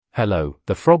Hello,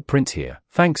 the Frog Prince here.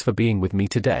 Thanks for being with me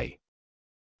today.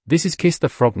 This is Kiss the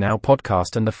Frog Now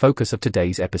podcast, and the focus of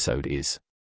today's episode is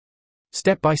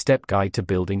Step-by-Step Guide to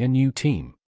Building a New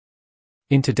Team.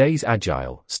 In today's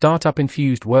agile,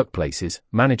 startup-infused workplaces,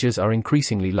 managers are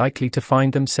increasingly likely to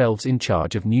find themselves in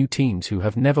charge of new teams who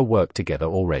have never worked together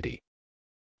already.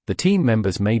 The team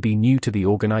members may be new to the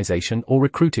organization or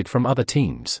recruited from other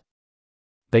teams.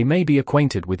 They may be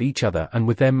acquainted with each other and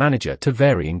with their manager to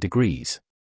varying degrees.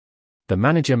 The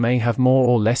manager may have more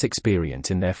or less experience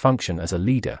in their function as a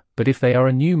leader, but if they are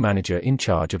a new manager in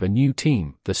charge of a new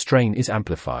team, the strain is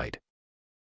amplified.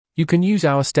 You can use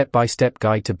our step-by-step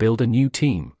guide to build a new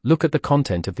team. Look at the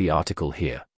content of the article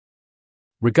here.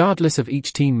 Regardless of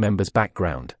each team member's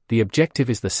background, the objective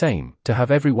is the same: to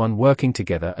have everyone working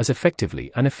together as effectively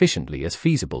and efficiently as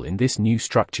feasible in this new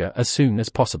structure as soon as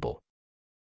possible.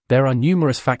 There are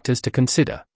numerous factors to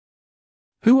consider.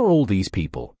 Who are all these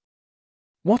people?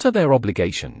 What are their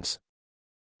obligations?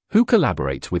 Who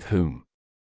collaborates with whom?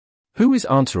 Who is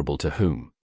answerable to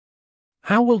whom?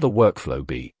 How will the workflow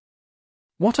be?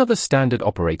 What are the standard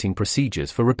operating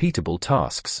procedures for repeatable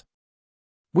tasks?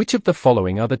 Which of the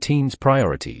following are the team's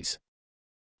priorities?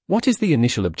 What is the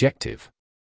initial objective?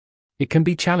 It can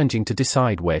be challenging to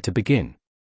decide where to begin.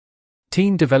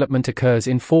 Team development occurs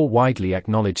in 4 widely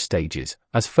acknowledged stages,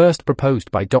 as first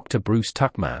proposed by Dr. Bruce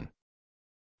Tuckman.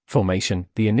 Formation,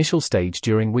 the initial stage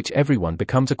during which everyone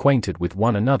becomes acquainted with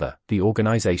one another, the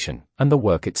organization, and the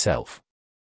work itself.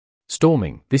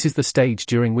 Storming, this is the stage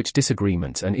during which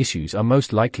disagreements and issues are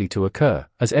most likely to occur,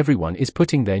 as everyone is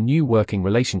putting their new working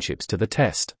relationships to the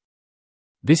test.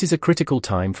 This is a critical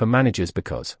time for managers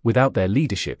because, without their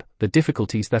leadership, the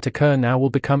difficulties that occur now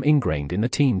will become ingrained in the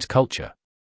team's culture.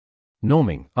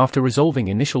 Norming, after resolving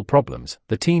initial problems,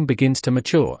 the team begins to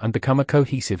mature and become a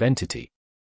cohesive entity.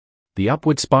 The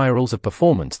upward spirals of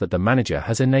performance that the manager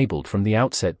has enabled from the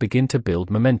outset begin to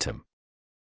build momentum.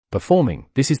 Performing,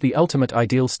 this is the ultimate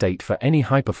ideal state for any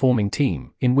high-performing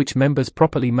team, in which members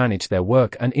properly manage their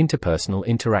work and interpersonal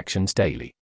interactions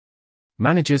daily.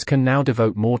 Managers can now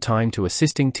devote more time to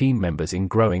assisting team members in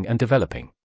growing and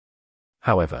developing.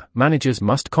 However, managers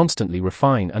must constantly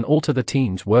refine and alter the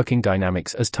team's working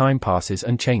dynamics as time passes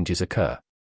and changes occur.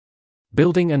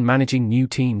 Building and managing new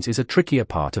teams is a trickier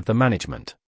part of the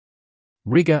management.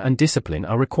 Rigor and discipline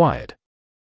are required.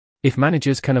 If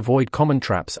managers can avoid common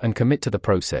traps and commit to the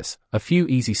process, a few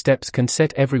easy steps can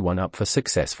set everyone up for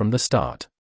success from the start.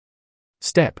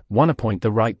 Step 1: Appoint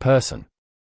the right person.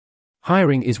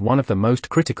 Hiring is one of the most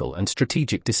critical and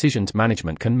strategic decisions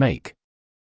management can make.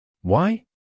 Why?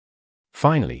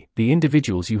 Finally, the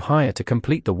individuals you hire to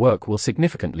complete the work will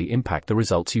significantly impact the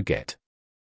results you get.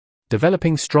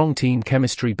 Developing strong team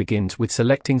chemistry begins with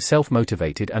selecting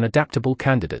self-motivated and adaptable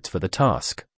candidates for the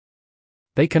task.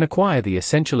 They can acquire the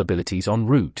essential abilities en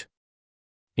route.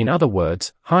 In other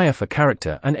words, hire for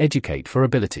character and educate for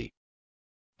ability.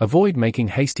 Avoid making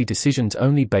hasty decisions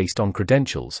only based on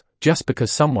credentials. Just because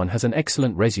someone has an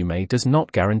excellent resume does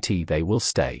not guarantee they will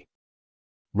stay.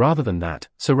 Rather than that,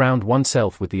 surround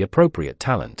oneself with the appropriate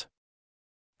talent.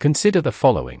 Consider the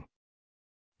following.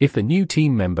 If the new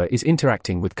team member is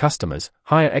interacting with customers,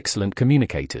 hire excellent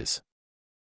communicators.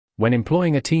 When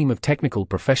employing a team of technical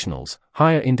professionals,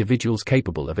 hire individuals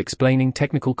capable of explaining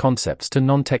technical concepts to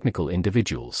non-technical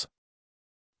individuals.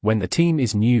 When the team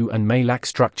is new and may lack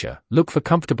structure, look for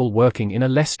comfortable working in a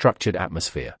less structured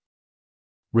atmosphere.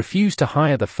 Refuse to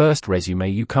hire the first resume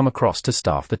you come across to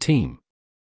staff the team.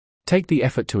 Take the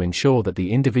effort to ensure that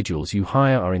the individuals you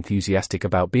hire are enthusiastic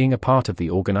about being a part of the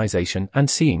organization and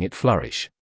seeing it flourish.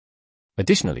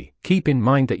 Additionally, keep in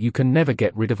mind that you can never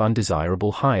get rid of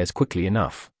undesirable hires quickly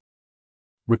enough.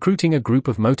 Recruiting a group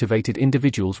of motivated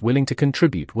individuals willing to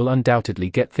contribute will undoubtedly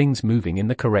get things moving in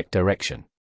the correct direction.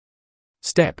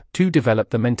 Step 2: Develop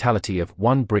the mentality of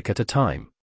one brick at a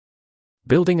time.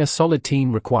 Building a solid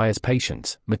team requires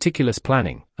patience, meticulous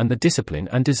planning, and the discipline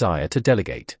and desire to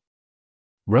delegate.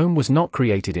 Rome was not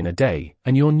created in a day,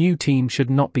 and your new team should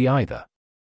not be either.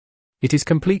 It is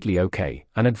completely okay,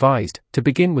 and advised, to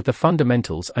begin with the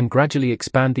fundamentals and gradually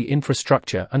expand the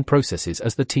infrastructure and processes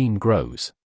as the team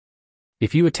grows.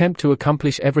 If you attempt to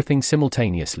accomplish everything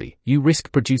simultaneously, you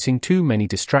risk producing too many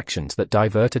distractions that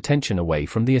divert attention away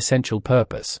from the essential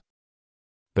purpose.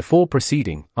 Before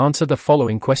proceeding, answer the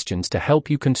following questions to help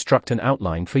you construct an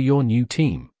outline for your new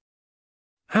team.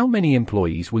 How many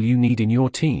employees will you need in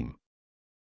your team?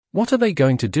 What are they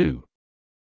going to do?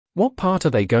 What part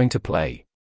are they going to play?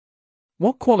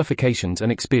 What qualifications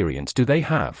and experience do they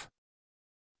have?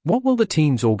 What will the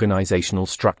team's organizational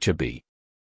structure be?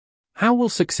 How will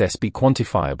success be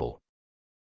quantifiable?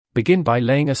 Begin by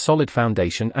laying a solid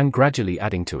foundation and gradually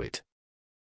adding to it.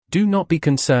 Do not be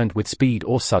concerned with speed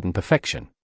or sudden perfection.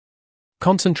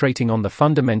 Concentrating on the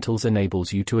fundamentals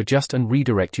enables you to adjust and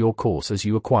redirect your course as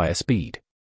you acquire speed.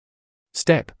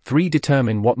 Step 3.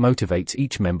 Determine what motivates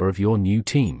each member of your new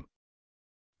team.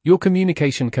 Your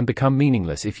communication can become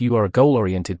meaningless if you are a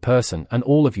goal-oriented person and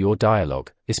all of your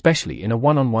dialogue, especially in a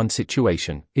one-on-one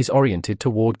situation, is oriented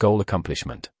toward goal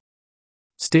accomplishment.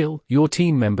 Still, your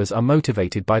team members are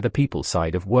motivated by the people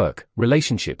side of work,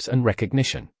 relationships and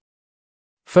recognition.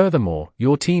 Furthermore,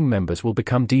 your team members will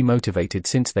become demotivated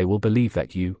since they will believe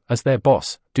that you, as their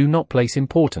boss, do not place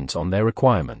importance on their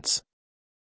requirements.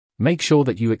 Make sure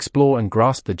that you explore and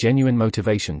grasp the genuine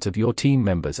motivations of your team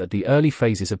members at the early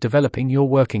phases of developing your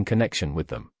working connection with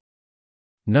them.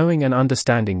 Knowing and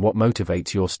understanding what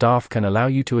motivates your staff can allow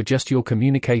you to adjust your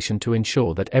communication to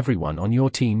ensure that everyone on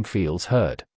your team feels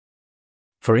heard.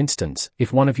 For instance,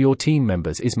 if one of your team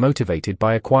members is motivated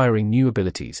by acquiring new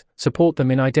abilities, support them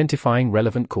in identifying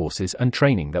relevant courses and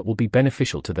training that will be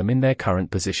beneficial to them in their current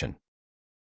position.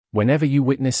 Whenever you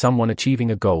witness someone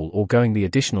achieving a goal or going the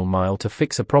additional mile to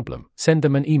fix a problem, send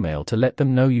them an email to let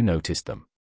them know you noticed them.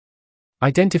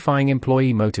 Identifying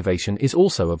employee motivation is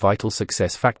also a vital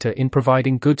success factor in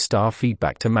providing good staff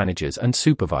feedback to managers and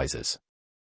supervisors.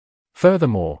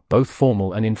 Furthermore, both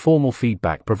formal and informal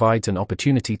feedback provides an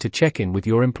opportunity to check in with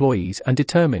your employees and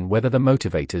determine whether the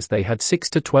motivators they had 6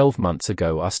 to 12 months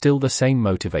ago are still the same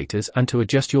motivators and to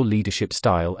adjust your leadership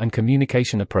style and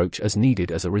communication approach as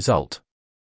needed as a result.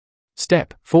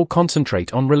 Step 4.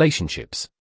 Concentrate on relationships.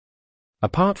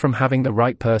 Apart from having the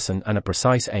right person and a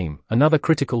precise aim, another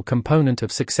critical component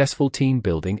of successful team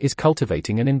building is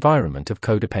cultivating an environment of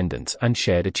codependence and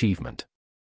shared achievement.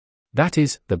 That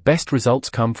is, the best results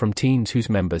come from teams whose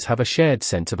members have a shared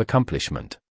sense of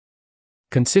accomplishment.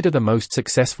 Consider the most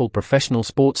successful professional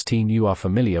sports team you are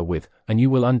familiar with, and you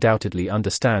will undoubtedly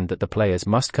understand that the players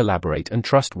must collaborate and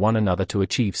trust one another to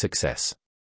achieve success.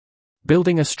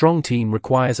 Building a strong team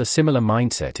requires a similar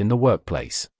mindset in the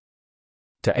workplace.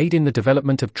 To aid in the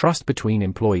development of trust between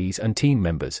employees and team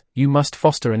members, you must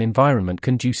foster an environment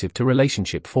conducive to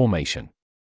relationship formation.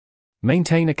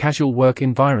 Maintain a casual work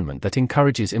environment that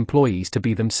encourages employees to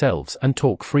be themselves and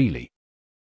talk freely.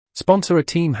 Sponsor a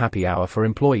team happy hour for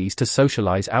employees to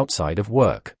socialize outside of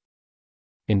work.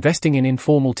 Investing in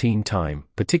informal team time,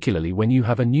 particularly when you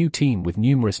have a new team with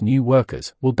numerous new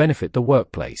workers, will benefit the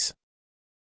workplace.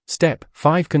 Step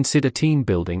 5. Consider team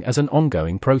building as an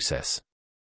ongoing process.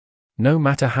 No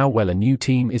matter how well a new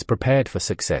team is prepared for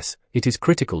success, it is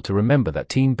critical to remember that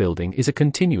team building is a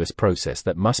continuous process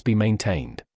that must be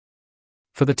maintained.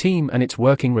 For the team and its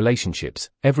working relationships,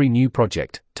 every new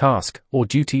project, task, or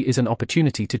duty is an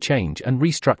opportunity to change and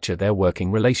restructure their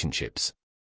working relationships.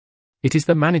 It is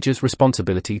the manager's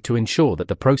responsibility to ensure that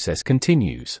the process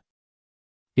continues.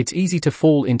 It's easy to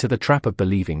fall into the trap of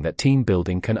believing that team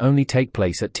building can only take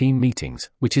place at team meetings,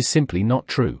 which is simply not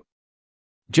true.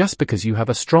 Just because you have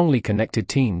a strongly connected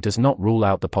team does not rule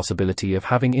out the possibility of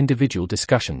having individual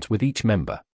discussions with each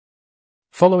member.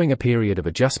 Following a period of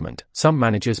adjustment, some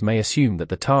managers may assume that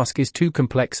the task is too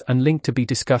complex and linked to be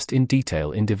discussed in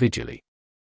detail individually.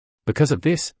 Because of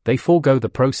this, they forego the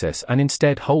process and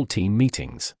instead hold team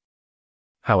meetings.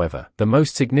 However, the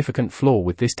most significant flaw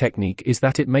with this technique is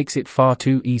that it makes it far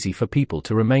too easy for people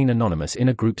to remain anonymous in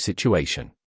a group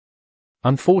situation.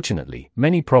 Unfortunately,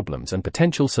 many problems and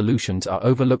potential solutions are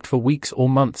overlooked for weeks or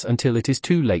months until it is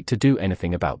too late to do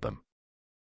anything about them.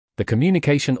 The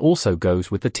communication also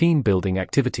goes with the team building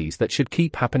activities that should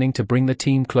keep happening to bring the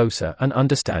team closer and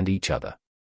understand each other.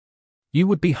 You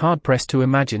would be hard-pressed to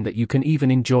imagine that you can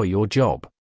even enjoy your job.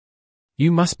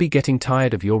 You must be getting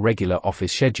tired of your regular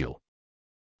office schedule.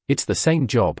 It's the same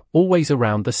job, always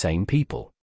around the same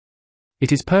people.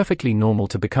 It is perfectly normal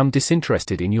to become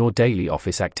disinterested in your daily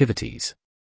office activities.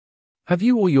 Have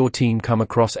you or your team come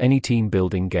across any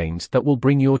team-building games that will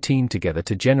bring your team together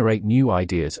to generate new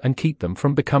ideas and keep them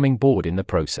from becoming bored in the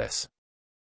process?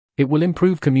 It will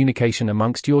improve communication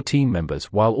amongst your team members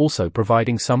while also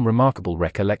providing some remarkable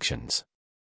recollections.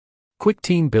 Quick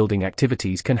team-building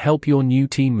activities can help your new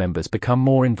team members become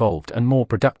more involved and more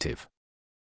productive.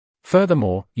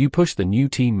 Furthermore, you push the new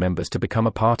team members to become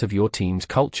a part of your team's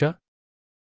culture.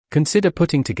 Consider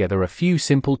putting together a few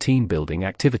simple team-building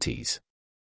activities.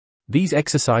 These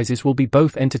exercises will be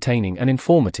both entertaining and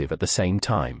informative at the same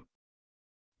time.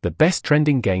 The best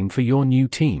trending game for your new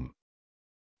team.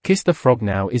 Kiss the Frog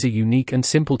Now is a unique and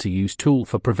simple-to-use tool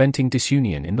for preventing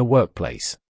disunion in the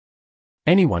workplace.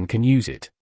 Anyone can use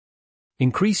it.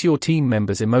 Increase your team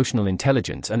members' emotional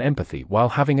intelligence and empathy while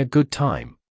having a good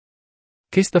time.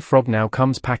 Kiss the Frog now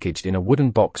comes packaged in a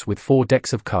wooden box with 4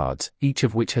 decks of cards, each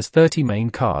of which has 30 main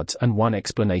cards and 1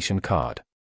 explanation card.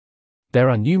 There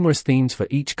are numerous themes for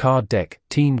each card deck: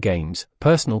 team games,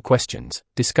 personal questions,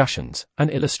 discussions, and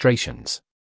illustrations.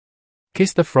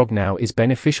 Kiss the Frog now is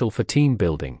beneficial for team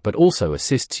building but also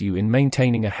assists you in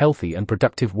maintaining a healthy and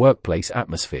productive workplace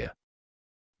atmosphere.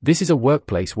 This is a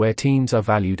workplace where teams are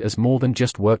valued as more than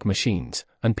just work machines,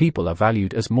 and people are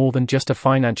valued as more than just a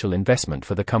financial investment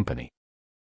for the company.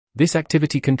 This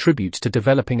activity contributes to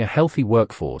developing a healthy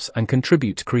workforce and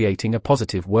contributes to creating a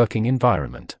positive working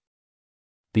environment.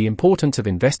 The importance of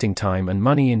investing time and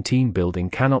money in team building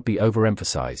cannot be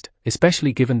overemphasized,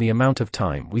 especially given the amount of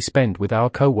time we spend with our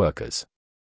co-workers.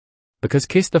 Because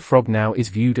Kiss the Frog now is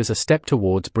viewed as a step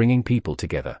towards bringing people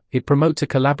together, it promotes a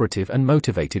collaborative and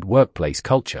motivated workplace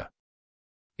culture.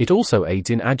 It also aids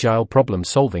in agile problem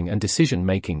solving and decision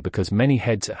making because many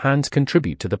heads and hands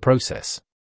contribute to the process.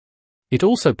 It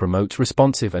also promotes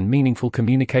responsive and meaningful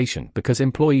communication because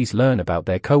employees learn about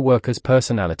their co-workers'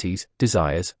 personalities,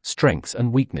 desires, strengths,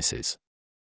 and weaknesses.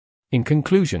 In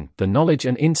conclusion, the knowledge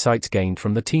and insights gained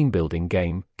from the team-building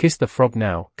game, Kiss the Frog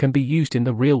Now, can be used in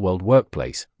the real-world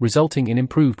workplace, resulting in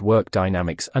improved work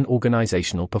dynamics and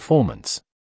organizational performance.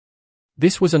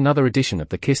 This was another edition of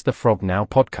the Kiss the Frog Now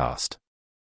podcast.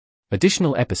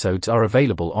 Additional episodes are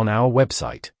available on our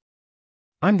website.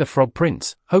 I'm the Frog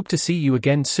Prince, hope to see you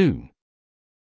again soon.